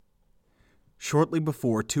Shortly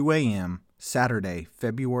before 2 a.m., Saturday,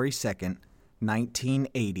 February 2nd,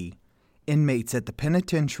 1980, inmates at the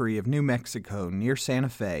Penitentiary of New Mexico near Santa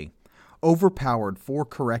Fe overpowered four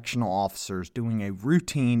correctional officers doing a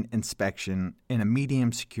routine inspection in a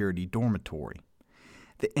medium-security dormitory.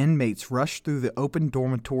 The inmates rushed through the open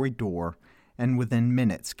dormitory door and within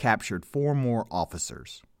minutes captured four more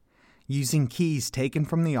officers. Using keys taken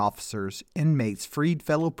from the officers, inmates freed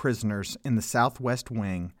fellow prisoners in the southwest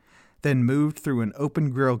wing, then moved through an open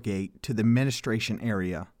grill gate to the administration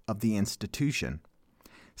area of the institution.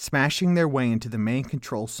 Smashing their way into the main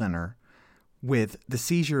control center, with the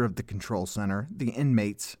seizure of the control center, the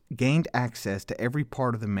inmates gained access to every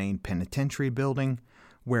part of the main penitentiary building,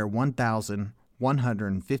 where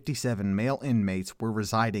 1,157 male inmates were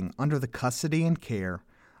residing under the custody and care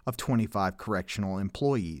of 25 correctional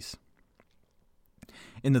employees.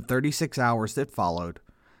 In the 36 hours that followed,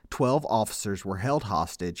 12 officers were held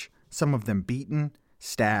hostage, some of them beaten,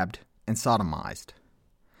 stabbed, and sodomized.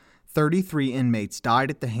 33 inmates died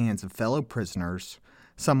at the hands of fellow prisoners,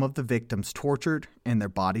 some of the victims tortured and their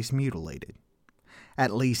bodies mutilated.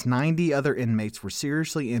 At least 90 other inmates were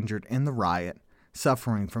seriously injured in the riot,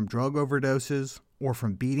 suffering from drug overdoses or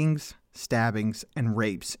from beatings, stabbings, and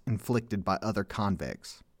rapes inflicted by other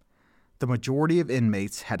convicts. The majority of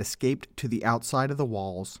inmates had escaped to the outside of the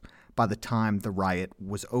walls by the time the riot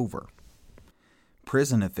was over.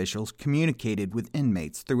 Prison officials communicated with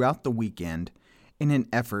inmates throughout the weekend in an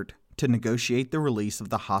effort to negotiate the release of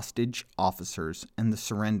the hostage officers and the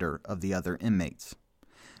surrender of the other inmates.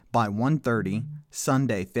 By 1:30,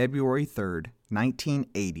 Sunday, February 3rd,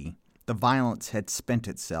 1980, the violence had spent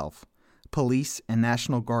itself. Police and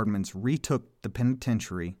National Guardsmen retook the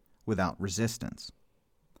penitentiary without resistance.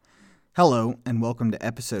 Hello, and welcome to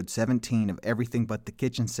episode 17 of Everything But the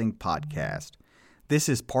Kitchen Sink podcast. This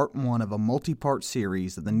is part one of a multi-part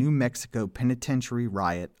series of the New Mexico Penitentiary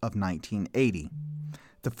Riot of 1980.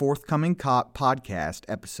 The forthcoming podcast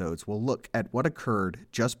episodes will look at what occurred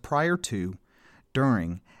just prior to,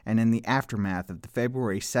 during, and in the aftermath of the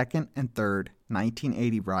February 2nd and 3rd,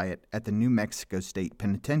 1980 riot at the New Mexico State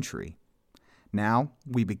Penitentiary. Now,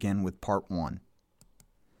 we begin with part one.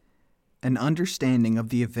 An understanding of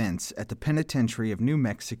the events at the Penitentiary of New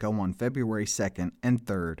Mexico on February 2nd and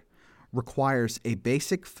 3rd requires a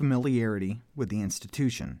basic familiarity with the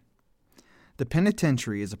institution. The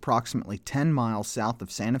penitentiary is approximately 10 miles south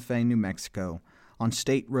of Santa Fe, New Mexico, on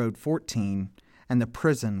State Road 14, and the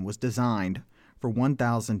prison was designed for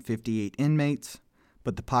 1,058 inmates,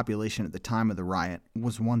 but the population at the time of the riot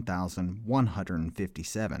was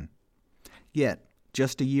 1,157. Yet,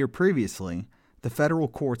 just a year previously, the federal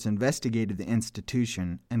courts investigated the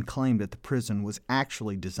institution and claimed that the prison was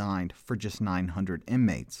actually designed for just 900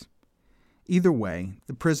 inmates. Either way,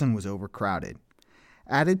 the prison was overcrowded.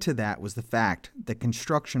 Added to that was the fact that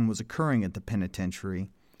construction was occurring at the penitentiary,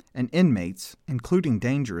 and inmates, including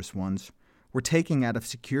dangerous ones, were taken out of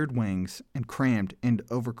secured wings and crammed into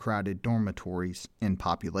overcrowded dormitories in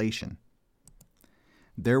population.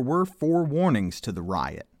 There were four warnings to the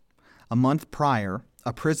riot. A month prior,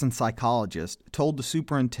 a prison psychologist told the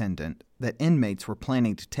superintendent that inmates were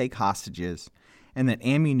planning to take hostages and that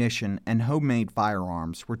ammunition and homemade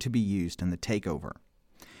firearms were to be used in the takeover.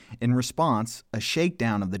 In response, a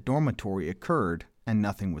shakedown of the dormitory occurred and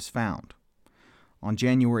nothing was found. On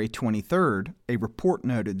January 23rd, a report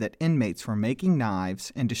noted that inmates were making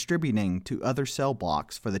knives and distributing to other cell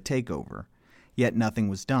blocks for the takeover, yet nothing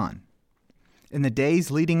was done. In the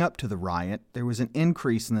days leading up to the riot, there was an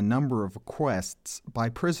increase in the number of requests by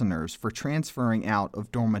prisoners for transferring out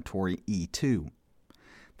of dormitory E2.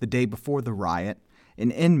 The day before the riot, an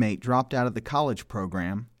inmate dropped out of the college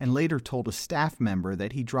program and later told a staff member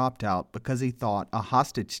that he dropped out because he thought a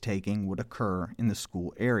hostage-taking would occur in the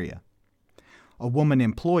school area. A woman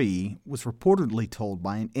employee was reportedly told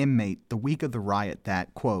by an inmate the week of the riot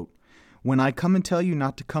that, quote, "When I come and tell you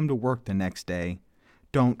not to come to work the next day,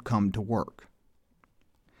 don't come to work."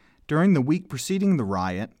 During the week preceding the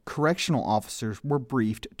riot, correctional officers were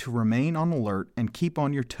briefed to remain on alert and keep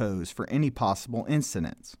on your toes for any possible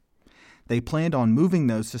incidents. They planned on moving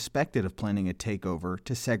those suspected of planning a takeover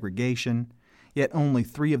to segregation, yet only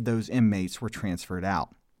 3 of those inmates were transferred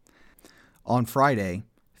out. On Friday,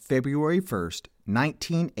 February 1st,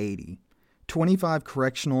 1980, 25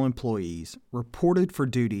 correctional employees reported for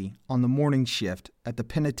duty on the morning shift at the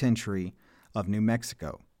Penitentiary of New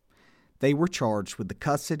Mexico. They were charged with the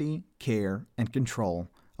custody, care, and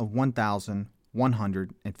control of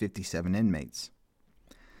 1,157 inmates.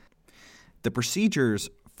 The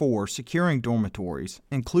procedures for securing dormitories,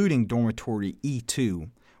 including dormitory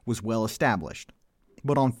E2, was well established.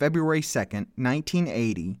 But on February 2nd,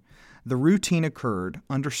 1980, The routine occurred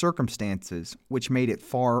under circumstances which made it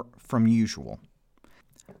far from usual.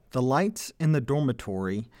 The lights in the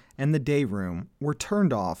dormitory and the day room were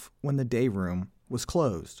turned off when the day room was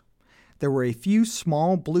closed. There were a few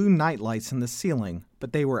small blue nightlights in the ceiling,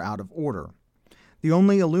 but they were out of order. The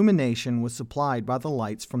only illumination was supplied by the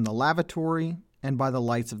lights from the lavatory and by the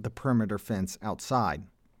lights of the perimeter fence outside.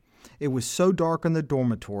 It was so dark in the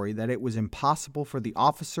dormitory that it was impossible for the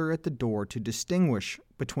officer at the door to distinguish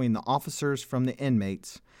between the officers from the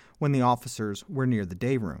inmates when the officers were near the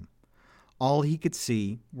day room. All he could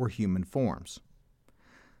see were human forms.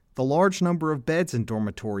 The large number of beds in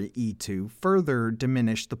dormitory E2 further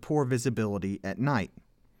diminished the poor visibility at night.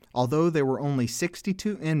 Although there were only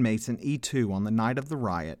 62 inmates in E2 on the night of the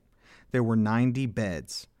riot, there were 90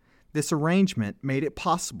 beds. This arrangement made it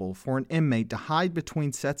possible for an inmate to hide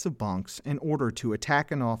between sets of bunks in order to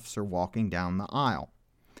attack an officer walking down the aisle.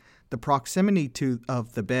 The proximity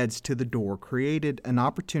of the beds to the door created an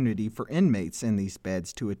opportunity for inmates in these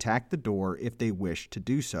beds to attack the door if they wished to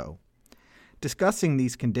do so. Discussing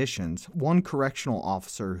these conditions, one correctional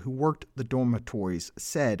officer who worked the dormitories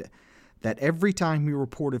said that every time he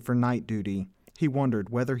reported for night duty, he wondered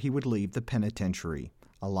whether he would leave the penitentiary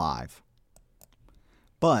alive.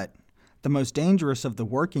 But the most dangerous of the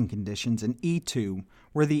working conditions in E2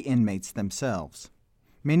 were the inmates themselves.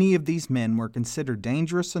 Many of these men were considered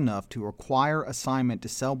dangerous enough to require assignment to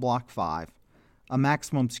Cell Block 5, a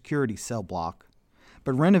maximum security cell block,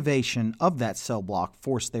 but renovation of that cell block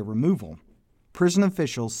forced their removal. Prison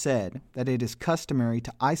officials said that it is customary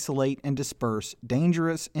to isolate and disperse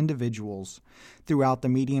dangerous individuals throughout the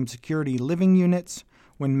medium security living units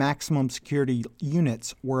when maximum security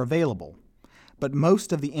units were available, but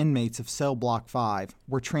most of the inmates of Cell Block 5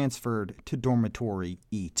 were transferred to Dormitory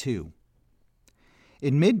E2.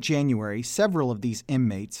 In mid-January, several of these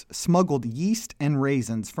inmates smuggled yeast and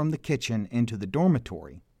raisins from the kitchen into the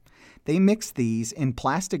dormitory. They mixed these in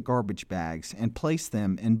plastic garbage bags and placed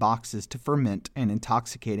them in boxes to ferment an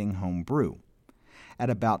intoxicating home brew. At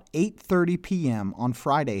about 8:30 p.m. on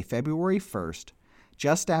Friday, February 1st,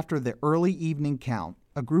 just after the early evening count,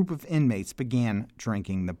 a group of inmates began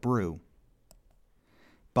drinking the brew.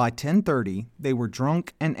 By 10:30, they were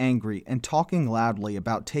drunk and angry and talking loudly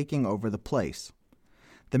about taking over the place.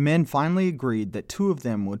 The men finally agreed that two of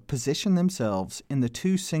them would position themselves in the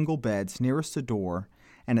two single beds nearest the door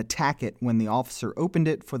and attack it when the officer opened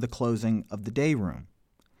it for the closing of the day room.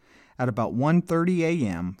 At about 1:30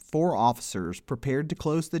 a.m., 4 officers prepared to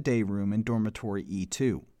close the day room in dormitory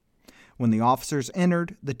E2. When the officers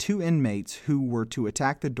entered, the 2 inmates who were to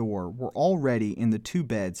attack the door were already in the 2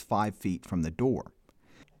 beds 5 feet from the door.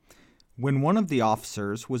 When one of the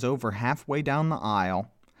officers was over halfway down the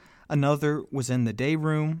aisle, another was in the day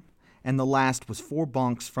room, and the last was 4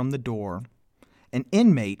 bunks from the door, an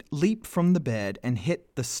inmate leaped from the bed and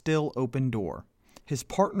hit the still open door. His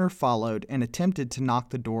partner followed and attempted to knock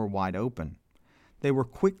the door wide open. They were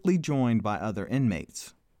quickly joined by other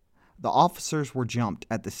inmates. The officers were jumped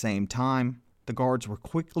at the same time. The guards were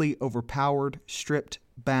quickly overpowered, stripped,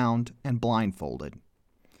 bound, and blindfolded.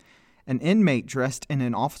 An inmate dressed in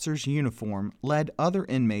an officer's uniform led other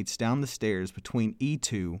inmates down the stairs between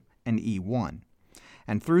E2 and E1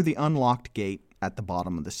 and through the unlocked gate at the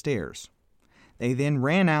bottom of the stairs. They then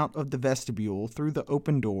ran out of the vestibule through the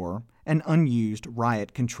open door and unused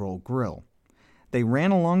riot control grill. They ran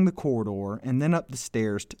along the corridor and then up the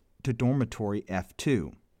stairs to dormitory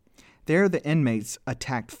F2. There the inmates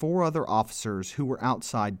attacked 4 other officers who were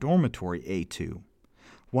outside dormitory A2.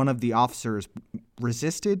 One of the officers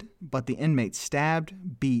resisted, but the inmates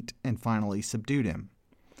stabbed, beat, and finally subdued him.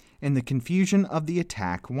 In the confusion of the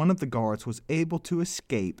attack, one of the guards was able to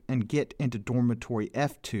escape and get into dormitory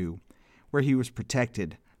F2, where he was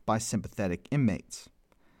protected by sympathetic inmates.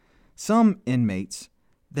 Some inmates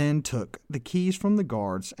then took the keys from the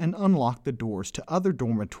guards and unlocked the doors to other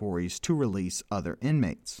dormitories to release other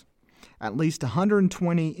inmates. At least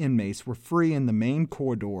 120 inmates were free in the main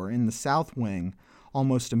corridor in the south wing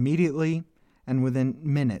almost immediately, and within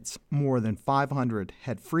minutes, more than 500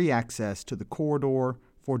 had free access to the corridor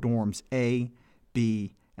for dorms A,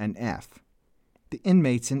 B, and F. The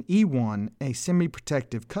inmates in E1, a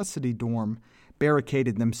semi-protective custody dorm,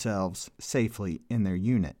 barricaded themselves safely in their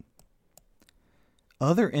unit.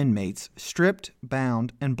 Other inmates stripped,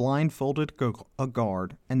 bound, and blindfolded a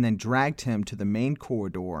guard and then dragged him to the main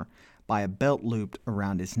corridor by a belt looped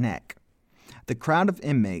around his neck. The crowd of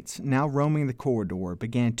inmates now roaming the corridor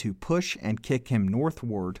began to push and kick him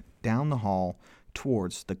northward down the hall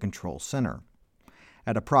towards the control center.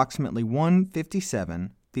 At approximately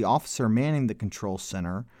 1:57, the officer manning the control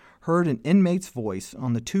center heard an inmate's voice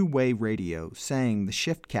on the two-way radio saying the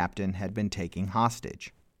shift captain had been taken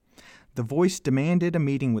hostage. The voice demanded a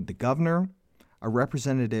meeting with the governor, a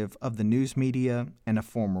representative of the news media, and a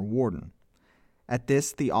former warden. At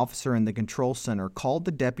this, the officer in the control center called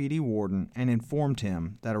the deputy warden and informed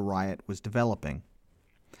him that a riot was developing.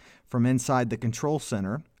 From inside the control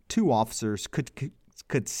center, two officers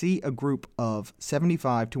could see a group of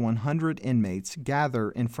 75 to 100 inmates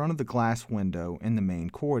gather in front of the glass window in the main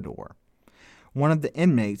corridor. One of the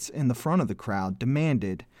inmates in the front of the crowd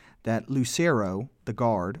demanded that Lucero, the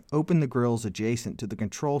guard, open the grills adjacent to the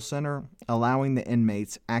control center, allowing the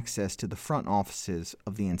inmates access to the front offices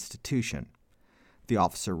of the institution. The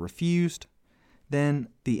officer refused. Then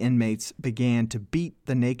the inmates began to beat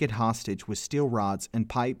the naked hostage with steel rods and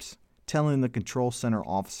pipes, telling the control center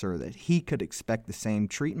officer that he could expect the same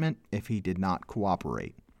treatment if he did not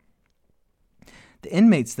cooperate. The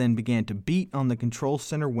inmates then began to beat on the control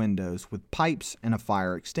center windows with pipes and a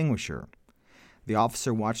fire extinguisher. The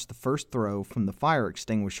officer watched the first throw from the fire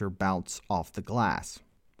extinguisher bounce off the glass.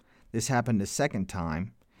 This happened a second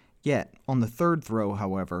time, yet on the third throw,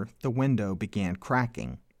 however, the window began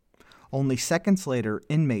cracking. Only seconds later,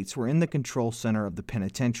 inmates were in the control center of the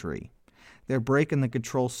penitentiary. Their break in the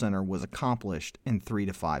control center was accomplished in 3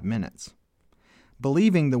 to 5 minutes.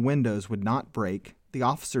 Believing the windows would not break, the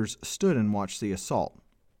officers stood and watched the assault.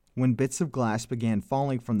 When bits of glass began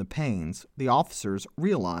falling from the panes, the officers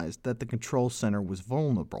realized that the control center was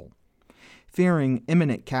vulnerable. Fearing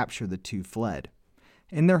imminent capture, the two fled.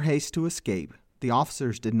 In their haste to escape, the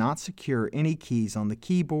officers did not secure any keys on the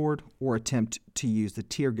keyboard or attempt to use the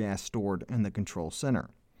tear gas stored in the control center.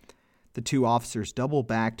 The two officers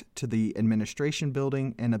double-backed to the administration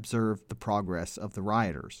building and observed the progress of the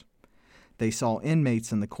rioters. They saw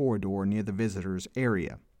inmates in the corridor near the visitors'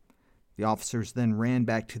 area. The officers then ran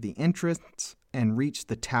back to the entrance and reached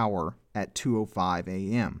the tower at 2:05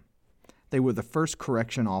 a.m. They were the first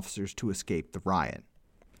correction officers to escape the riot.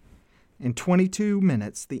 In 22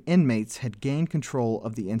 minutes, the inmates had gained control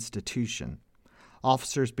of the institution.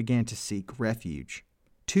 Officers began to seek refuge.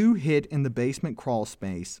 Two hid in the basement crawl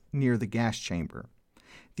space near the gas chamber.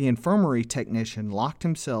 The infirmary technician locked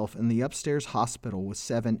himself in the upstairs hospital with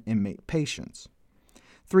 7 inmate patients.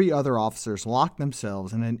 3 other officers locked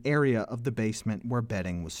themselves in an area of the basement where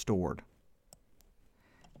bedding was stored.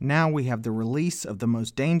 Now we have the release of the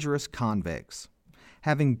most dangerous convicts.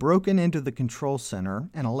 Having broken into the control center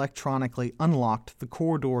and electronically unlocked the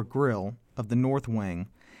corridor grill of the north wing,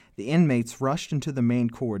 the inmates rushed into the main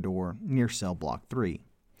corridor near cell block 3.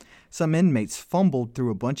 Some inmates fumbled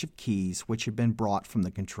through a bunch of keys which had been brought from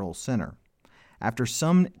the control center. After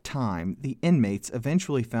some time, the inmates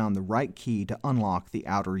eventually found the right key to unlock the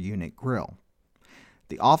outer unit grill.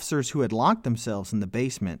 The officers who had locked themselves in the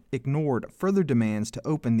basement ignored further demands to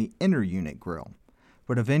open the inner unit grill,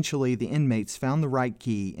 but eventually the inmates found the right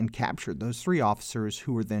key and captured those 3 officers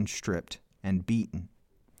who were then stripped and beaten.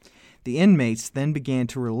 The inmates then began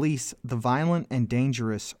to release the violent and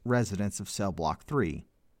dangerous residents of cell block 3.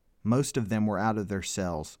 Most of them were out of their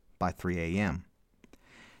cells by 3 a.m.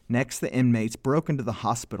 Next, the inmates broke into the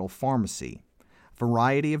hospital pharmacy. A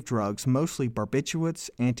variety of drugs, mostly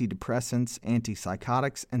barbiturates, antidepressants,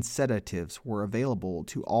 antipsychotics, and sedatives, were available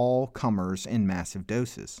to all comers in massive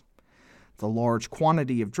doses. The large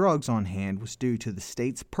quantity of drugs on hand was due to the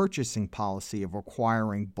state's purchasing policy of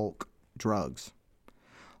requiring bulk drugs.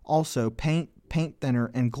 Also, paint thinner,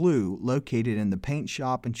 and glue located in the paint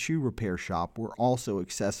shop and shoe repair shop were also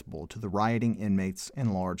accessible to the rioting inmates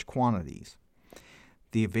in large quantities.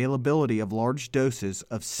 The availability of large doses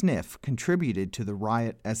of sniff contributed to the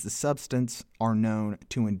riot, as the substance are known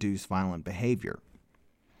to induce violent behavior.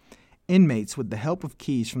 Inmates, with the help of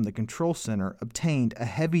keys from the control center, obtained a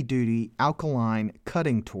heavy-duty alkaline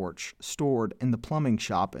cutting torch stored in the plumbing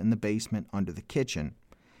shop in the basement under the kitchen.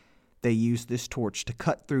 They used this torch to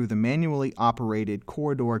cut through the manually operated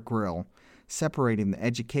corridor grill, separating the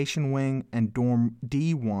education wing and dorm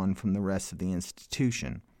D1 from the rest of the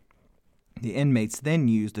institution. The inmates then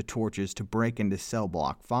used the torches to break into cell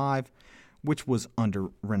block 5, which was under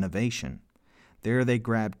renovation. There they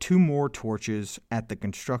grabbed 2 more torches that the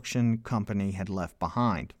construction company had left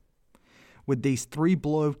behind. With these 3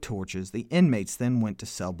 blow torches, the inmates then went to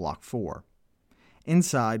cell block 4.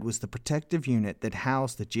 Inside was the protective unit that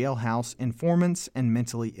housed the jailhouse informants and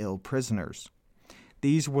mentally ill prisoners.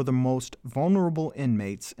 These were the most vulnerable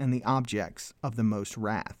inmates and the objects of the most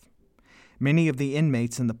wrath. Many of the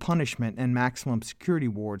inmates in the punishment and maximum security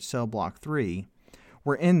ward cell block 3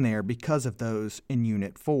 were in there because of those in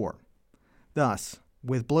Unit 4. Thus,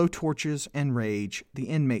 with blowtorches and rage, the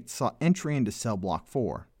inmates sought entry into cell block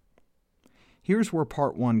 4. Here's where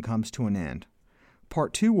Part 1 comes to an end.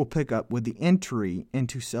 Part 2 will pick up with the entry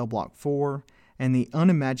into Cell Block 4 and the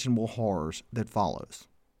unimaginable horrors that follows.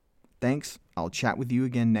 Thanks. I'll chat with you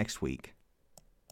again next week.